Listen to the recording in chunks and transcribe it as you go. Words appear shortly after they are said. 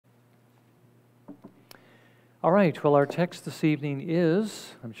All right, well, our text this evening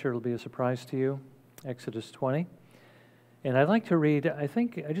is, I'm sure it'll be a surprise to you, Exodus 20. And I'd like to read, I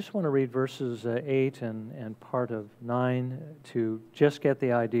just want to read verses 8 and part of 9 to just get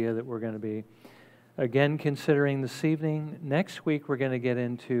the idea that we're going to be, again, considering this evening. Next week, we're going to get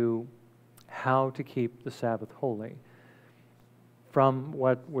into how to keep the Sabbath holy from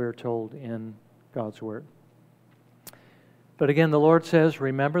what we're told in God's Word. But again, the Lord says,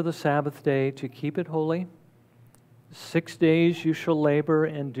 remember the Sabbath day to keep it holy. 6 days you shall labor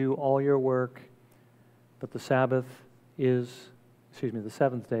and do all your work, but the seventh day is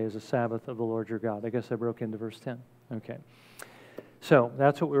a Sabbath of the Lord your God. I guess I broke into verse 10. Okay. So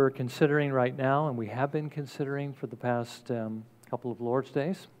that's what we were considering right now, and we have been considering for the past couple of Lord's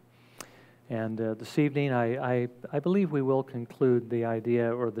Days. And this evening, I believe we will conclude the idea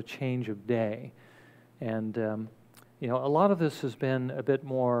or the change of day. And, a lot of this has been a bit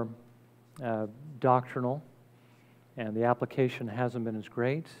more doctrinal, and the application hasn't been as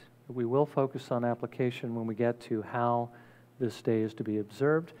great. But we will focus on application when we get to how this day is to be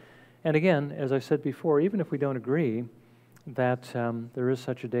observed. And again, as I said before, even if we don't agree that there is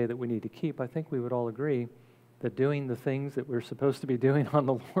such a day that we need to keep, I think we would all agree that doing the things that we're supposed to be doing on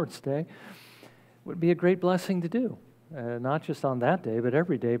the Lord's Day would be a great blessing to do. Not just on that day, but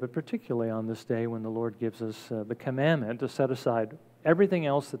every day, but particularly on this day when the Lord gives us the commandment to set aside everything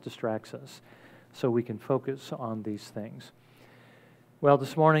else that distracts us so we can focus on these things. Well,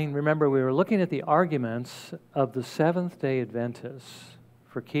 this morning, remember, we were looking at the arguments of the Seventh-day Adventists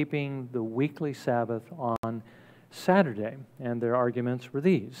for keeping the weekly Sabbath on Saturday, and their arguments were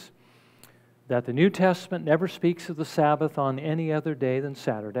these: that the New Testament never speaks of the Sabbath on any other day than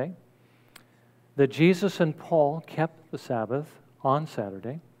Saturday, that Jesus and Paul kept the Sabbath on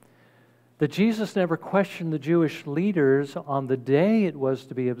Saturday, that Jesus never questioned the Jewish leaders on the day it was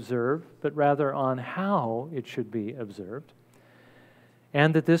to be observed, but rather on how it should be observed,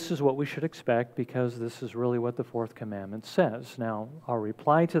 and that this is what we should expect because this is really what the fourth commandment says. Now, our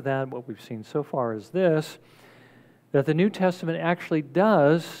reply to that, what we've seen so far, is this: that the New Testament actually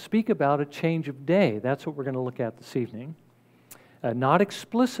does speak about a change of day. That's what we're going to look at this evening. Not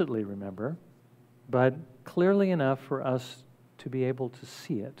explicitly, remember, but clearly enough for us to be able to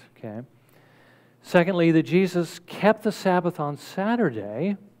see it, okay? Secondly, that Jesus kept the Sabbath on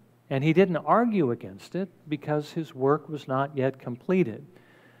Saturday, and he didn't argue against it because his work was not yet completed.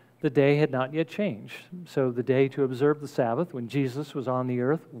 The day had not yet changed. So the day to observe the Sabbath when Jesus was on the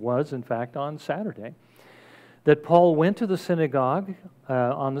earth was, in fact, on Saturday. That Paul went to the synagogue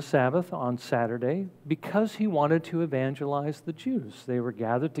on the Sabbath on Saturday because he wanted to evangelize the Jews. They were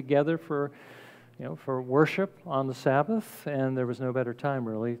gathered together for worship on the Sabbath, and there was no better time,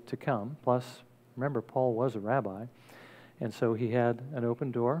 really, to come. Plus, remember, Paul was a rabbi, and so he had an open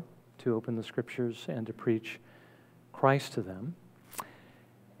door to open the Scriptures and to preach Christ to them.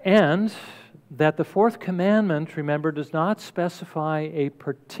 And that the fourth commandment, remember, does not specify a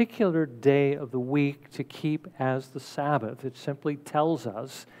particular day of the week to keep as the Sabbath. It simply tells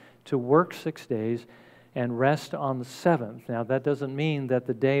us to work 6 days and rest on the seventh. Now, that doesn't mean that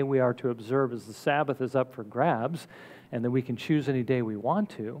the day we are to observe as the Sabbath is up for grabs and that we can choose any day we want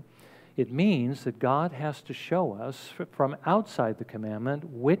to. It means that God has to show us from outside the commandment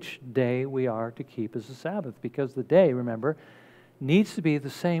which day we are to keep as the Sabbath, because the day, remember, needs to be the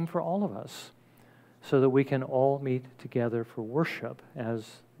same for all of us so that we can all meet together for worship,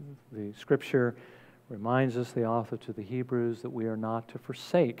 as the Scripture reminds us, the author to the Hebrews, that we are not to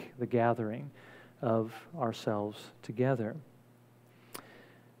forsake the gathering of ourselves together.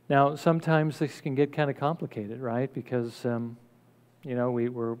 Now, sometimes this can get kind of complicated, right? Because,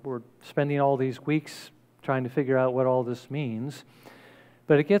 we're spending all these weeks trying to figure out what all this means.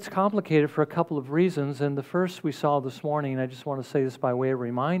 But it gets complicated for a couple of reasons. And the first we saw this morning, and I just want to say this by way of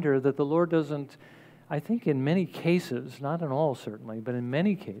reminder, that the Lord doesn't, I think in many cases, not in all certainly, but in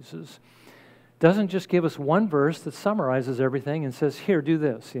many cases, doesn't just give us one verse that summarizes everything and says, here, do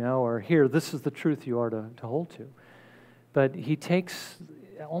this, or here, this is the truth you are to hold to. But he takes,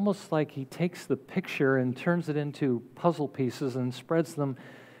 almost like he takes the picture and turns it into puzzle pieces and spreads them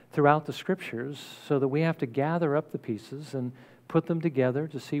throughout the Scriptures so that we have to gather up the pieces and put them together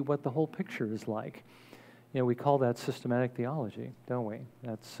to see what the whole picture is like. We call that systematic theology, don't we?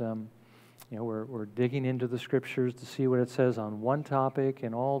 That's we're digging into the Scriptures to see what it says on one topic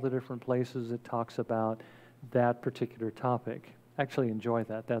and all the different places it talks about that particular topic. Actually enjoy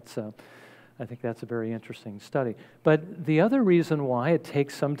that. I think that's a very interesting study. But the other reason why it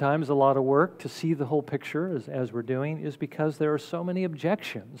takes sometimes a lot of work to see the whole picture as we're doing is because there are so many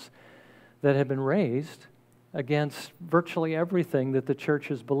objections that have been raised against virtually everything that the church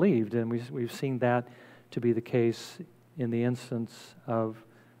has believed. And we've seen that to be the case in the instance of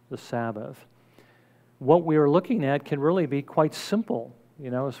the Sabbath. What we are looking at can really be quite simple,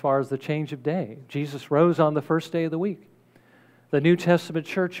 as far as the change of day. Jesus rose on the first day of the week. The New Testament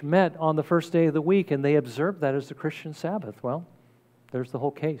church met on the first day of the week, and they observed that as the Christian Sabbath. Well, there's the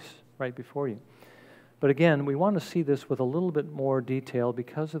whole case right before you. But again, we want to see this with a little bit more detail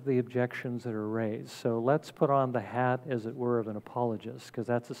because of the objections that are raised. So let's put on the hat, as it were, of an apologist, because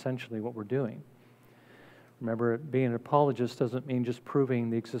that's essentially what we're doing. Remember, being an apologist doesn't mean just proving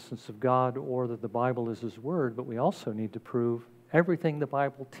the existence of God or that the Bible is His Word, but we also need to prove everything the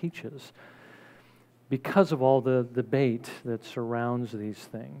Bible teaches because of all the debate that surrounds these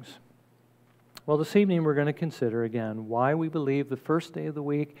things. Well, this evening we're going to consider, again, why we believe the first day of the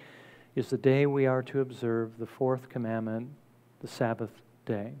week is the day we are to observe the fourth commandment, the Sabbath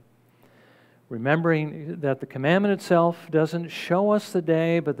day. Remembering that the commandment itself doesn't show us the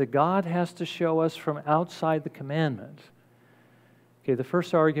day, but that God has to show us from outside the commandment. Okay, the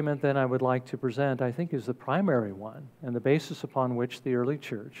first argument then I would like to present, I think, is the primary one, and the basis upon which the early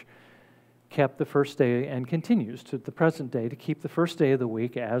church kept the first day and continues to the present day to keep the first day of the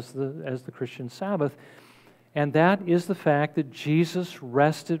week as the Christian Sabbath. And that is the fact that Jesus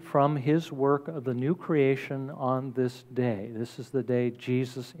rested from His work of the new creation on this day. This is the day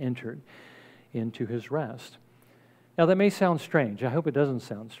Jesus entered into His rest. Now that may sound strange. I hope it doesn't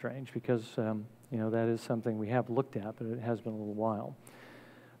sound strange because that is something we have looked at, but it has been a little while.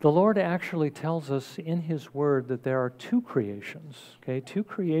 The Lord actually tells us in His Word that there are two creations, two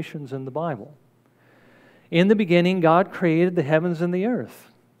creations in the Bible. In the beginning, God created the heavens and the earth.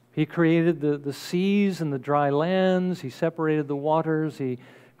 He created the seas and the dry lands. He separated the waters. He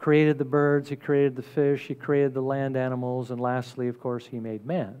created the birds. He created the fish. He created the land animals. And lastly, of course, He made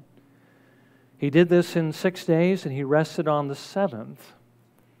man. He did this in 6 days, and He rested on the seventh.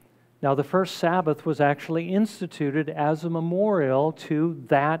 Now, the first Sabbath was actually instituted as a memorial to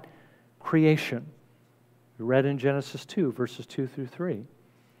that creation. We read in Genesis 2, verses 2 through 3.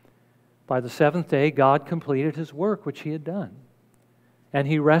 By the seventh day, God completed His work which He had done. And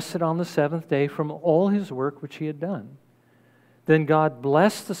He rested on the seventh day from all His work which He had done. Then God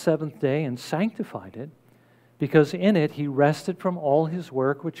blessed the seventh day and sanctified it, because in it He rested from all His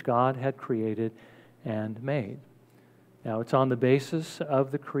work which God had created and made. Now, it's on the basis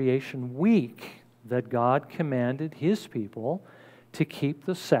of the creation week that God commanded His people to keep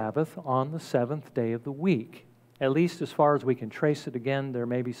the Sabbath on the seventh day of the week. At least as far as we can trace it. Again, there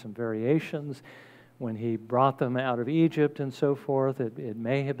may be some variations. When He brought them out of Egypt and so forth, it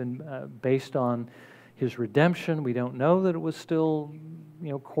may have been based on His redemption. We don't know that it was still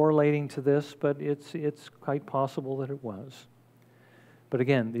correlating to this, but it's quite possible that it was. But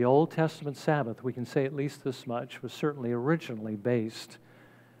again, the Old Testament Sabbath, we can say at least this much, was certainly originally based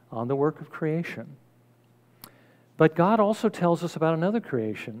on the work of creation. But God also tells us about another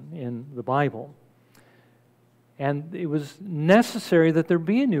creation in the Bible. And it was necessary that there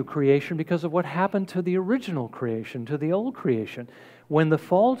be a new creation because of what happened to the original creation, to the old creation. When the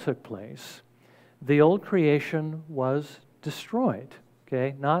fall took place, the old creation was destroyed.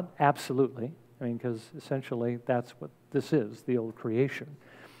 Okay, not absolutely. Because essentially that's what this is, the old creation.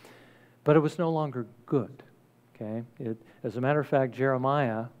 But it was no longer good. Okay, as a matter of fact,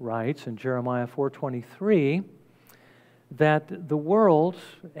 Jeremiah writes in Jeremiah 4:23 that the world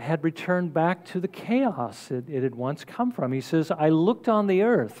had returned back to the chaos it had once come from. He says, I looked on the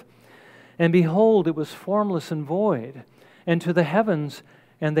earth, and behold, it was formless and void, and to the heavens,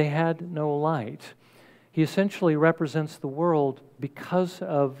 and they had no light. He essentially represents the world because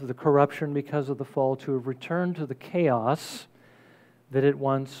of the corruption, because of the fall, to have returned to the chaos that it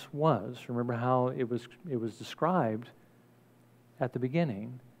once was. Remember how it was described at the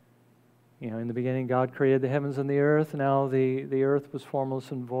beginning. In the beginning, God created the heavens and the earth. Now the earth was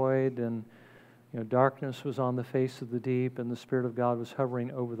formless and void, and darkness was on the face of the deep, and the Spirit of God was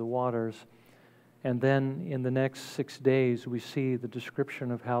hovering over the waters. And then in the next 6 days, we see the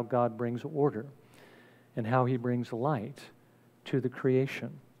description of how God brings order and how He brings light to the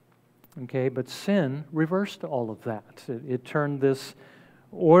creation. Okay, but sin reversed all of that. It turned this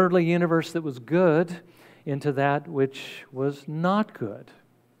orderly universe that was good into that which was not good.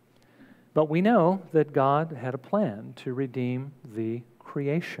 But we know that God had a plan to redeem the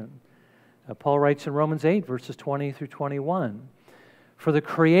creation. Paul writes in Romans 8, verses 20 through 21, for the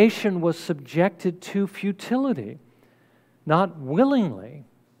creation was subjected to futility, not willingly,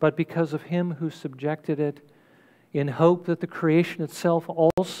 but because of Him who subjected it, in hope that the creation itself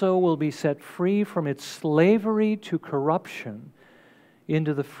also will be set free from its slavery to corruption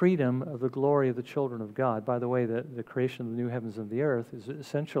into the freedom of the glory of the children of God. By the way, the creation of the new heavens and the earth is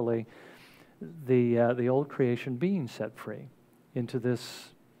essentially the old creation being set free into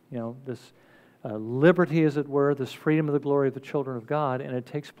this, this liberty, as it were, this freedom of the glory of the children of God, and it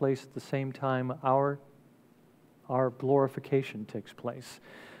takes place at the same time our glorification takes place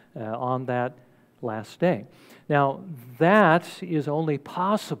on that last day. Now, that is only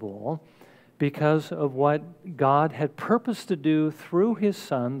possible because of what God had purposed to do through His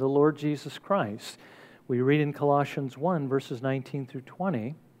Son, the Lord Jesus Christ. We read in Colossians 1, verses 19 through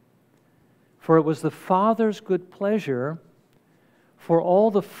 20, "For it was the Father's good pleasure for all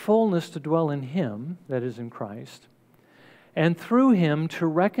the fullness to dwell in Him," that is in Christ, "and through Him to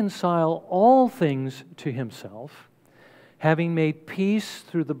reconcile all things to Himself, having made peace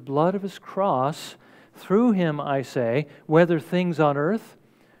through the blood of His cross. Through Him, I say, whether things on earth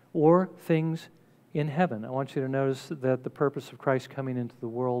or things in heaven." I want you to notice that the purpose of Christ coming into the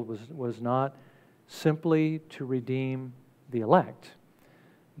world was not simply to redeem the elect,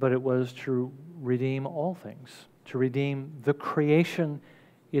 but it was to redeem all things, to redeem the creation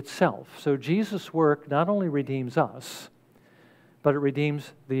itself. So Jesus' work not only redeems us, but it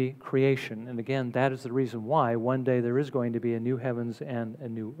redeems the creation. And again, that is the reason why one day there is going to be a new heavens and a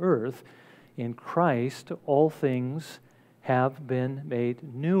new earth. In Christ, all things have been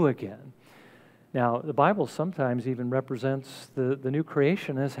made new again. Now, the Bible sometimes even represents the new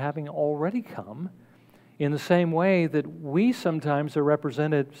creation as having already come, in the same way that we sometimes are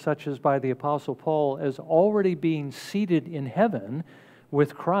represented, such as by the Apostle Paul, as already being seated in heaven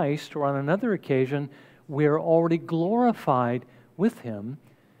with Christ, or on another occasion, we are already glorified with Him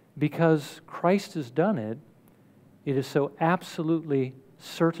because Christ has done it. It is so absolutely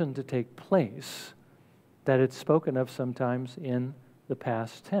certain to take place that it's spoken of sometimes in the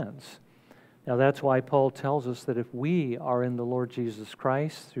past tense. Now that's why Paul tells us that if we are in the Lord Jesus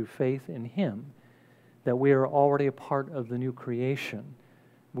Christ through faith in Him, that we are already a part of the new creation.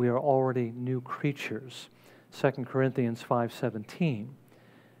 We are already new creatures. 2 Corinthians 5:17.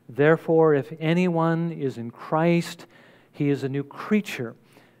 "Therefore, if anyone is in Christ, he is a new creature."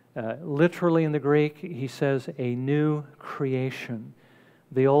 Literally in the Greek, he says, a new creation.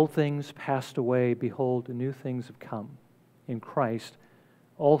 "The old things passed away, behold, new things have come." In Christ,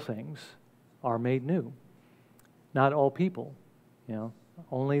 all things are made new. Not all people,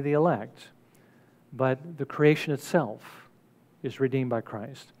 only the elect. But the creation itself is redeemed by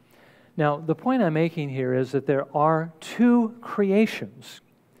Christ. Now, the point I'm making here is that there are two creations.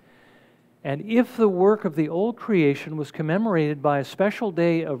 And if the work of the old creation was commemorated by a special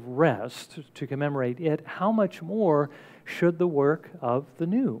day of rest to commemorate it, how much more should the work of the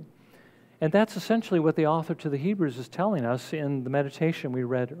new? And that's essentially what the author to the Hebrews is telling us in the meditation we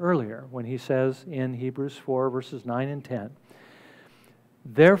read earlier, when he says in Hebrews 4, verses 9 and 10,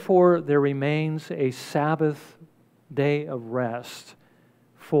 "Therefore there remains a Sabbath day of rest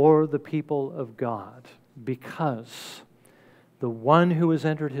for the people of God, because the one who has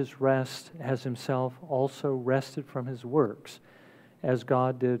entered his rest has himself also rested from his works, as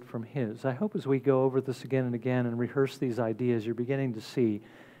God did from His." I hope as we go over this again and again and rehearse these ideas, you're beginning to see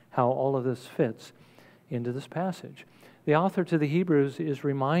how all of this fits into this passage. The author to the Hebrews is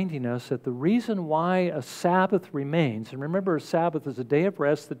reminding us that the reason why a Sabbath remains, and remember, a Sabbath is a day of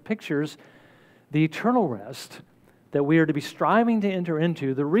rest that pictures the eternal rest that we are to be striving to enter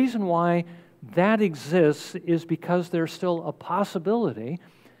into. The reason why that exists is because there's still a possibility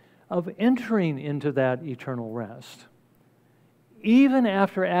of entering into that eternal rest. Even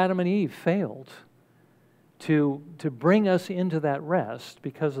after Adam and Eve failed to bring us into that rest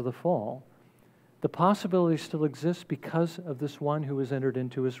because of the fall, the possibility still exists because of this one who has entered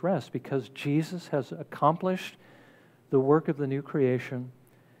into His rest, because Jesus has accomplished the work of the new creation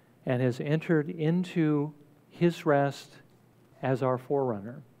and has entered into His rest as our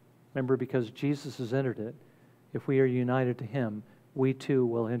forerunner. Remember, because Jesus has entered it, if we are united to Him, we too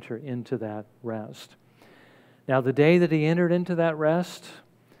will enter into that rest. Now, the day that He entered into that rest,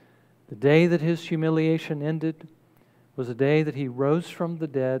 the day that His humiliation ended, was the day that He rose from the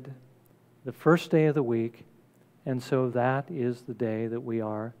dead, the first day of the week, and so that is the day that we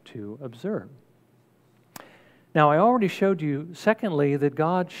are to observe. Now, I already showed you, secondly, that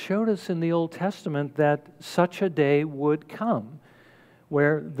God showed us in the Old Testament that such a day would come,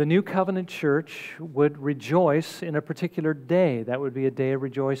 where the New Covenant church would rejoice in a particular day. That would be a day of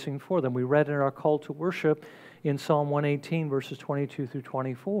rejoicing for them. We read in our call to worship in Psalm 118, verses 22 through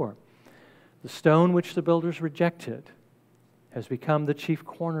 24. "The stone which the builders rejected has become the chief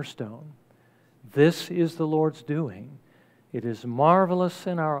cornerstone. This is the Lord's doing. It is marvelous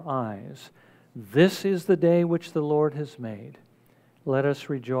in our eyes. This is the day which the Lord has made. Let us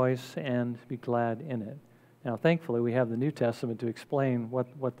rejoice and be glad in it." Now, thankfully, we have the New Testament to explain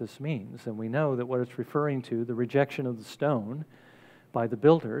what this means, and we know that what it's referring to, the rejection of the stone by the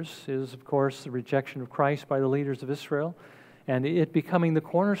builders, is, of course, the rejection of Christ by the leaders of Israel, and it becoming the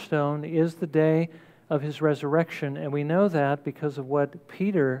cornerstone is the day of his resurrection, and we know that because of what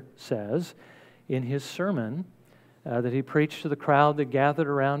Peter says in his sermon that he preached to the crowd that gathered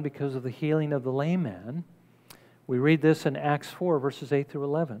around because of the healing of the lame man. We read this in Acts 4, verses 8 through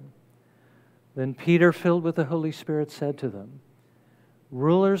 11. Then Peter, filled with the Holy Spirit, said to them,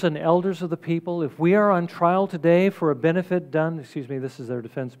 "Rulers and elders of the people, if we are on trial today for a benefit done," this is their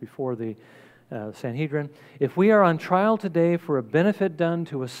defense before the Sanhedrin, "if we are on trial today for a benefit done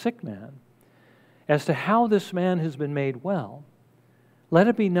to a sick man, as to how this man has been made well, let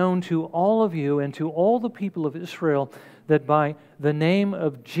it be known to all of you and to all the people of Israel that by the name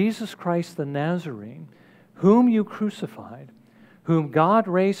of Jesus Christ the Nazarene, whom you crucified, whom God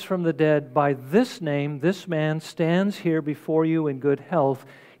raised from the dead, by this name this man stands here before you in good health.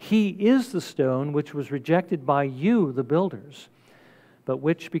 He is the stone which was rejected by you, the builders, but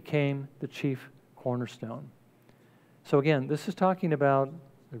which became the chief cornerstone." So again, this is talking about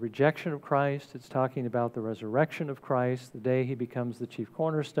the rejection of Christ. It's talking about the resurrection of Christ, the day he becomes the chief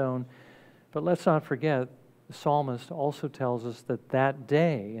cornerstone. But let's not forget, the psalmist also tells us that that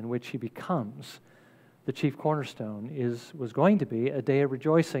day in which he becomes the chief cornerstone was going to be a day of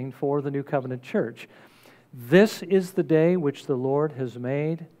rejoicing for the New Covenant church. This is the day which the Lord has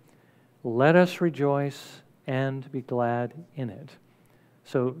made. Let us rejoice and be glad in it.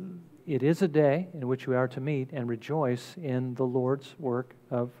 So it is a day in which we are to meet and rejoice in the Lord's work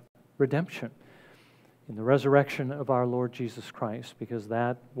of redemption, in the resurrection of our Lord Jesus Christ, because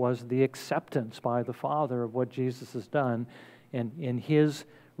that was the acceptance by the Father of what Jesus has done. And in his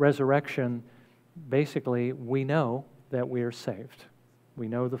resurrection, basically, we know that we are saved. We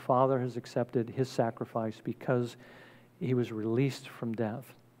know the Father has accepted his sacrifice because he was released from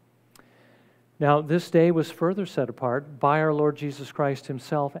death. Now, this day was further set apart by our Lord Jesus Christ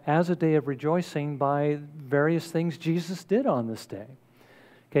himself as a day of rejoicing by various things Jesus did on this day.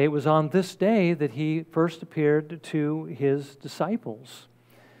 Okay, it was on this day that he first appeared to his disciples.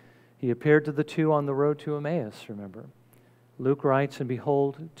 He appeared to the two on the road to Emmaus, remember. Luke writes, "And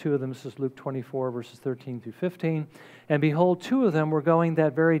behold, two of them," this is Luke 24, verses 13 through 15, "and behold, two of them were going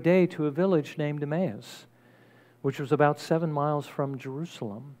that very day to a village named Emmaus, which was about 7 miles from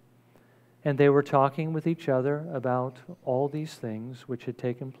Jerusalem. And they were talking with each other about all these things which had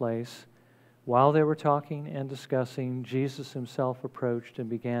taken place. While they were talking and discussing, Jesus himself approached and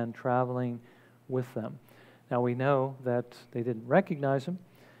began traveling with them." Now we know that they didn't recognize him,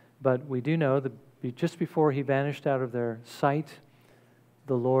 but we do know that just before he vanished out of their sight,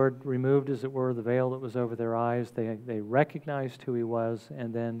 the Lord removed, as it were, the veil that was over their eyes. They recognized who he was,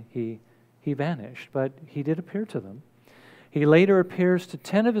 and then he vanished. But he did appear to them. He later appears to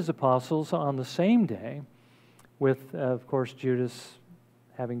 10 of his apostles on the same day, with, of course, Judas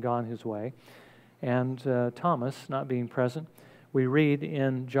having gone his way, and Thomas not being present. We read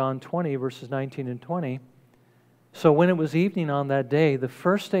in John 20, verses 19 and 20, "So when it was evening on that day, the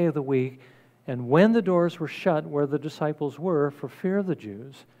first day of the week, and when the doors were shut where the disciples were for fear of the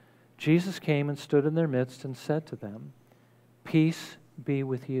Jews, Jesus came and stood in their midst and said to them, 'Peace be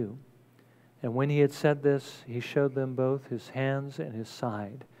with you.' And when he had said this, he showed them both his hands and his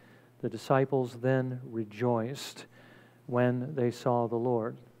side. The disciples then rejoiced when they saw the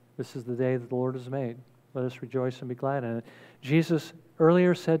Lord." This is the day that the Lord has made. Let us rejoice and be glad in it. Jesus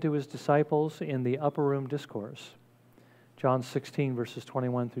earlier said to his disciples in the upper room discourse, John 16, verses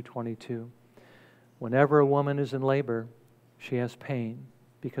 21 through 22, "Whenever a woman is in labor, she has pain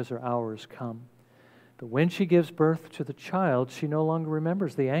because her hour has come. But when she gives birth to the child, she no longer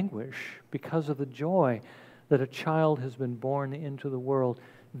remembers the anguish because of the joy that a child has been born into the world.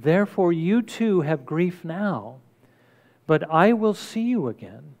 Therefore you too have grief now, but I will see you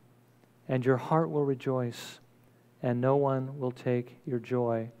again, and your heart will rejoice, and no one will take your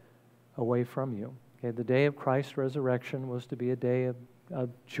joy away from you." Okay, the day of Christ's resurrection was to be a day of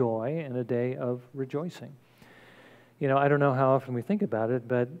joy and a day of rejoicing. You know, I don't know how often we think about it,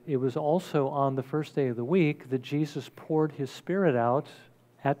 but it was also on the first day of the week that Jesus poured his Spirit out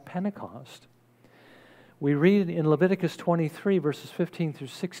at Pentecost. We read in Leviticus 23, verses 15 through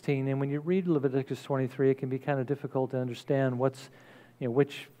 16, and when you read Leviticus 23, it can be kind of difficult to understand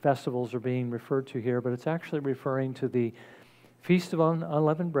which festivals are being referred to here, but it's actually referring to the Feast of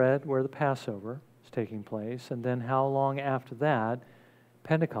Unleavened Bread, where the Passover is taking place, and then how long after that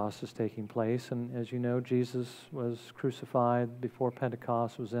Pentecost is taking place. And as you know, Jesus was crucified before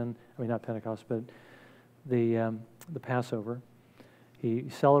Pentecost was not Pentecost, but the Passover. He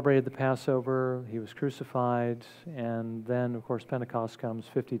celebrated the Passover, he was crucified, and then, of course, Pentecost comes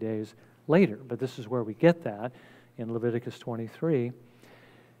 50 days later. But this is where we get that in Leviticus 23.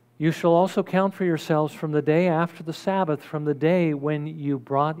 You shall also count for yourselves from the day after the Sabbath, from the day when you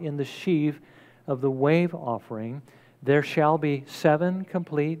brought in the sheaf of the wave offering. There shall be 7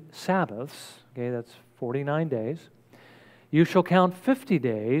 complete Sabbaths. Okay, that's 49 days. You shall count 50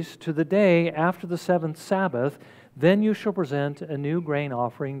 days to the day after the 7th Sabbath. Then you shall present a new grain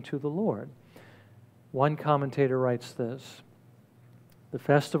offering to the Lord. One commentator writes this: the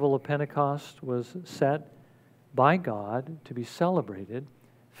festival of Pentecost was set by God to be celebrated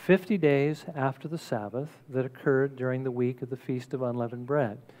 50 days after the Sabbath that occurred during the week of the Feast of Unleavened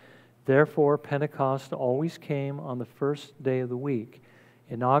Bread. Therefore, Pentecost always came on the first day of the week,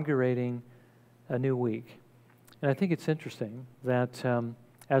 inaugurating a new week. And I think it's interesting that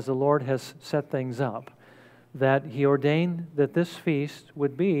as the Lord has set things up, that He ordained that this feast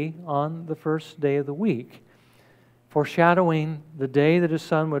would be on the first day of the week, foreshadowing the day that His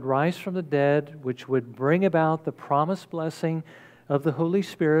Son would rise from the dead, which would bring about the promised blessing of the Holy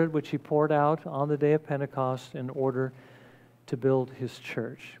Spirit, which He poured out on the day of Pentecost in order to build His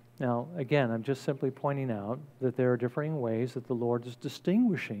church. Now, again, I'm just simply pointing out that there are differing ways that the Lord is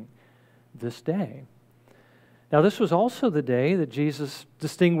distinguishing this day. Now, this was also the day that Jesus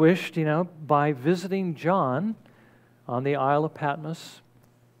distinguished, by visiting John on the Isle of Patmos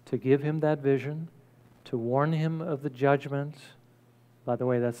to give him that vision, to warn him of the judgment. By the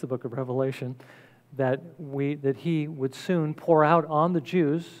way, that's the book of Revelation, that he would soon pour out on the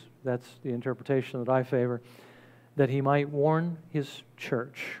Jews. That's the interpretation that I favor, that he might warn his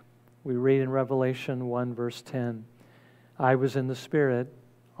church. We read in Revelation 1, verse 10, I was in the Spirit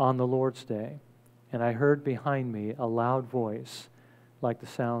on the Lord's day, and I heard behind me a loud voice like the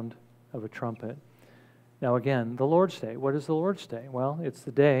sound of a trumpet. Now again, the Lord's Day. What is the Lord's Day? Well, it's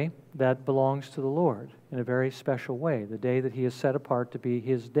the day that belongs to the Lord in a very special way, the day that He has set apart to be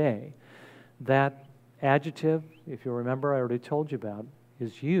His day. That adjective, if you'll remember, I already told you about,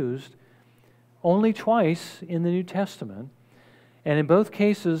 is used only twice in the New Testament. And in both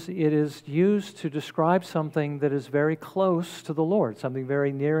cases, it is used to describe something that is very close to the Lord, something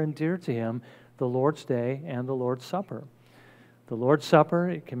very near and dear to Him, the Lord's Day and the Lord's Supper. The Lord's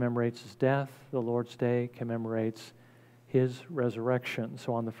Supper, it commemorates His death. The Lord's Day commemorates His resurrection.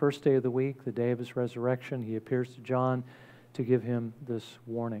 So on the first day of the week, the day of His resurrection, He appears to John to give him this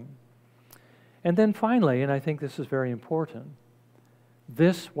warning. And then finally, and I think this is very important,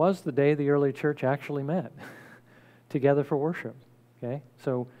 this was the day the early church actually met together for worship. Okay?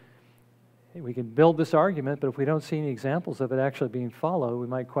 So we can build this argument, but if we don't see any examples of it actually being followed, we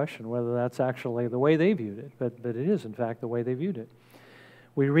might question whether that's actually the way they viewed it. But it is, in fact, the way they viewed it.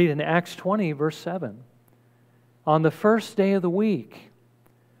 We read in Acts 20, verse 7, on the first day of the week,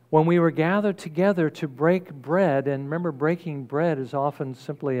 when we were gathered together to break bread, and remember, breaking bread is often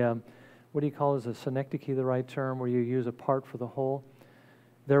simply what do you call it? Is a synecdoche the right term, where you use a part for the whole?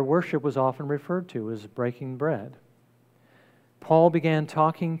 Their worship was often referred to as breaking bread. Paul began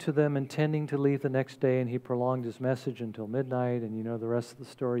talking to them, intending to leave the next day, and he prolonged his message until midnight, and you know the rest of the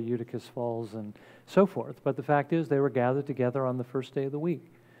story, Eutychus falls and so forth. But the fact is, they were gathered together on the first day of the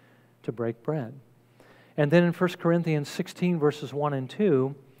week to break bread. And then in 1 Corinthians 16, verses 1 and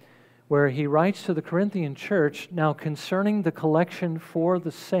 2, where he writes to the Corinthian church, now concerning the collection for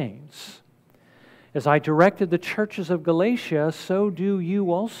the saints, as I directed the churches of Galatia, so do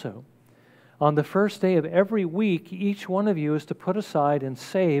you also. On the first day of every week, each one of you is to put aside and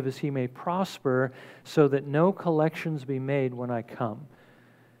save as he may prosper, so that no collections be made when I come.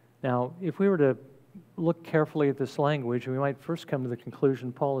 Now, if we were to look carefully at this language, we might first come to the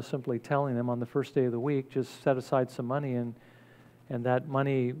conclusion Paul is simply telling them on the first day of the week, just set aside some money, and that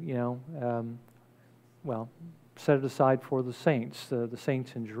money, set it aside for the saints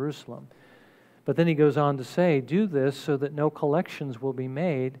in Jerusalem. But then he goes on to say, do this so that no collections will be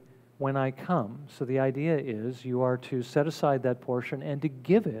made when I come. So the idea is you are to set aside that portion and to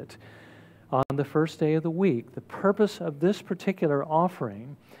give it on the first day of the week. The purpose of this particular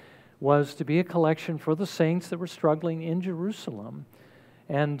offering was to be a collection for the saints that were struggling in Jerusalem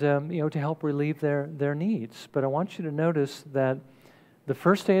and to help relieve their needs. But I want you to notice that the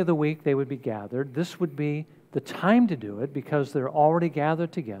first day of the week they would be gathered. This would be the time to do it because they're already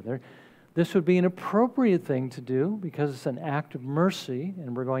gathered together. This would be an appropriate thing to do because it's an act of mercy,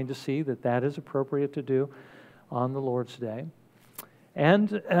 and we're going to see that that is appropriate to do on the Lord's Day.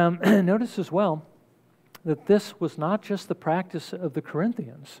 And notice as well that this was not just the practice of the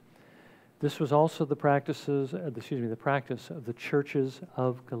Corinthians. This was also the practice of the churches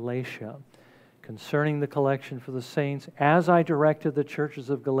of Galatia. concerning the collection for the saints, as I directed the churches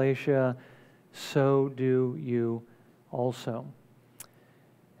of Galatia, so do you also.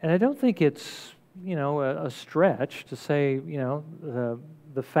 And I don't think it's, a stretch to say,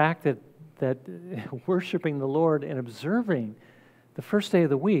 the fact that worshiping the Lord and observing the first day of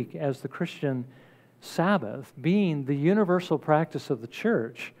the week as the Christian Sabbath, being the universal practice of the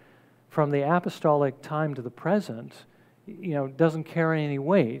church from the apostolic time to the present, doesn't carry any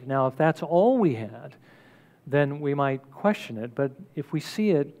weight. Now, if that's all we had, then we might question it. But if we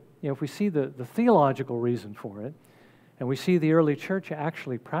see it, if we see the theological reason for it, and we see the early church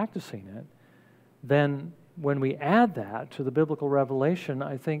actually practicing it, then when we add that to the biblical revelation,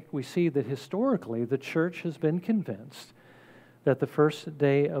 I think we see that historically the church has been convinced that the first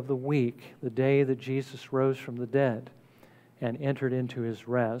day of the week, the day that Jesus rose from the dead and entered into his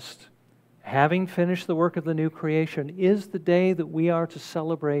rest, having finished the work of the new creation, is the day that we are to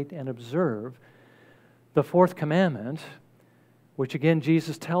celebrate and observe the fourth commandment, which again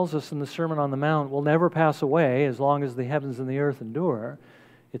Jesus tells us in the Sermon on the Mount will never pass away as long as the heavens and the earth endure.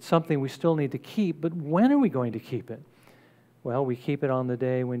 It's something we still need to keep, but when are we going to keep it? Well, we keep it on the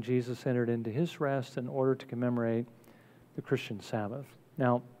day when Jesus entered into his rest in order to commemorate the Christian Sabbath.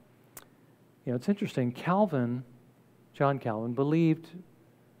 Now, it's interesting, John Calvin, believed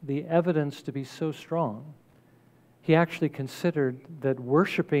the evidence to be so strong. He actually considered that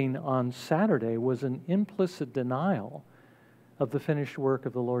worshiping on Saturday was an implicit denial of the finished work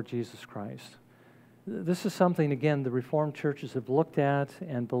of the Lord Jesus Christ. This is something, again, the Reformed churches have looked at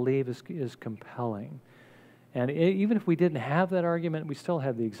and believe is compelling. And even if we didn't have that argument, we still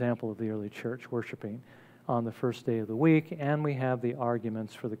have the example of the early church worshiping on the first day of the week, and we have the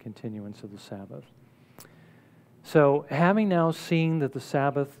arguments for the continuance of the Sabbath. So, having now seen that the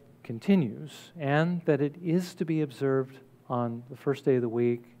Sabbath continues and that it is to be observed on the first day of the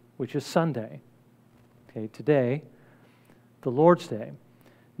week, which is Sunday, today, the Lord's Day.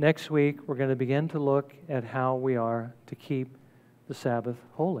 Next week, we're going to begin to look at how we are to keep the Sabbath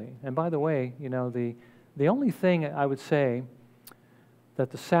holy. And by the way, the only thing I would say that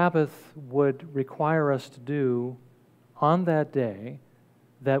the Sabbath would require us to do on that day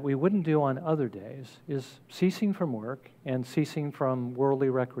that we wouldn't do on other days is ceasing from work and ceasing from worldly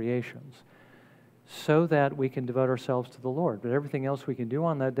recreations so that we can devote ourselves to the Lord. But everything else we can do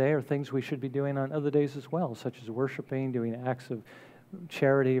on that day are things we should be doing on other days as well, such as worshiping, doing acts of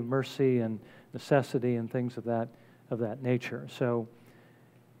charity, mercy, and necessity, and things of that nature. So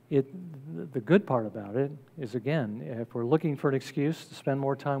the good part about it is, again, if we're looking for an excuse to spend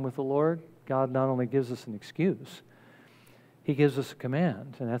more time with the Lord, God not only gives us an excuse, he gives us a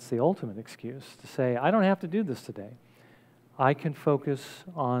command, and that's the ultimate excuse, to say, I don't have to do this today. I can focus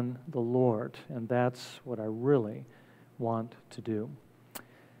on the Lord, and that's what I really want to do.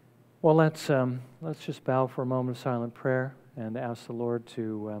 Well, let's just bow for a moment of silent prayer and ask the Lord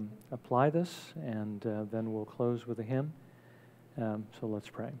to apply this, and then we'll close with a hymn. So let's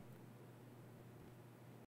pray.